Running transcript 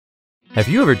Have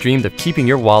you ever dreamed of keeping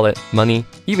your wallet, money,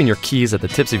 even your keys at the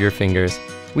tips of your fingers?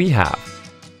 We have.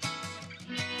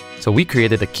 So we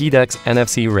created the KEYDEX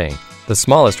NFC Ring, the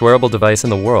smallest wearable device in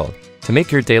the world, to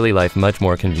make your daily life much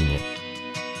more convenient.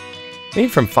 Made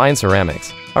from fine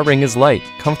ceramics, our ring is light,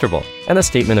 comfortable, and a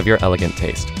statement of your elegant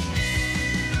taste.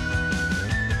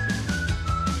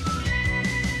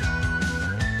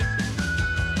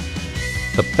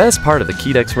 The best part of the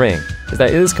KEYDEX Ring is that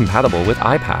it is compatible with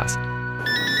iPass,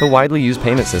 the widely used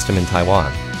payment system in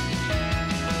Taiwan.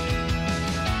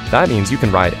 That means you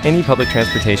can ride any public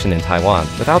transportation in Taiwan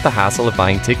without the hassle of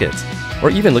buying tickets,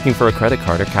 or even looking for a credit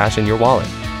card or cash in your wallet.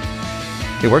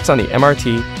 It works on the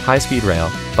MRT, high-speed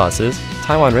rail, buses,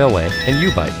 Taiwan Railway, and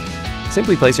U-Bike.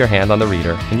 Simply place your hand on the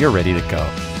reader and you're ready to go.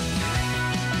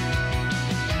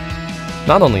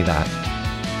 Not only that,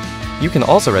 you can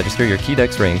also register your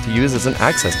KEYDEX Ring to use as an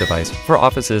access device for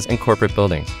offices and corporate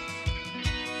buildings.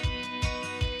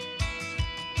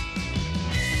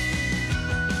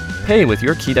 Pay with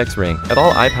your KEYDEX Ring at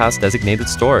all iPass designated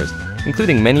stores,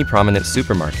 including many prominent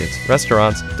supermarkets,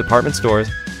 restaurants, department stores,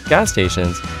 gas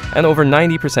stations, and over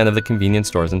 90% of the convenience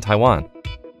stores in Taiwan.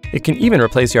 It can even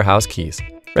replace your house keys.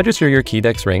 Register your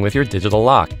KEYDEX Ring with your digital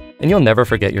lock, and you'll never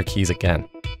forget your keys again.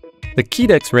 The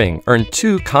KEYDEX Ring earned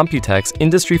 2 COMPUTEX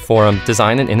Industry Forum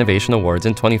Design and Innovation Awards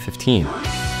in 2015.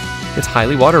 It's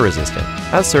highly water resistant,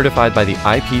 as certified by the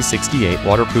IP68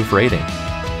 waterproof rating.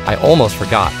 I almost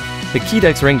forgot. The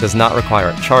KEYDEX Ring does not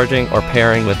require charging or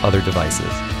pairing with other devices.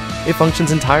 It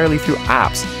functions entirely through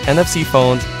apps, NFC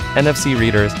phones, NFC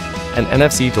readers, and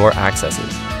NFC door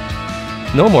accesses.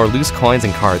 No more loose coins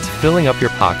and cards filling up your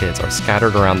pockets or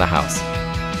scattered around the house.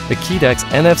 The KEYDEX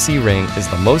NFC Ring is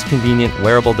the most convenient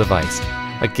wearable device,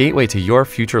 a gateway to your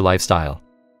future lifestyle.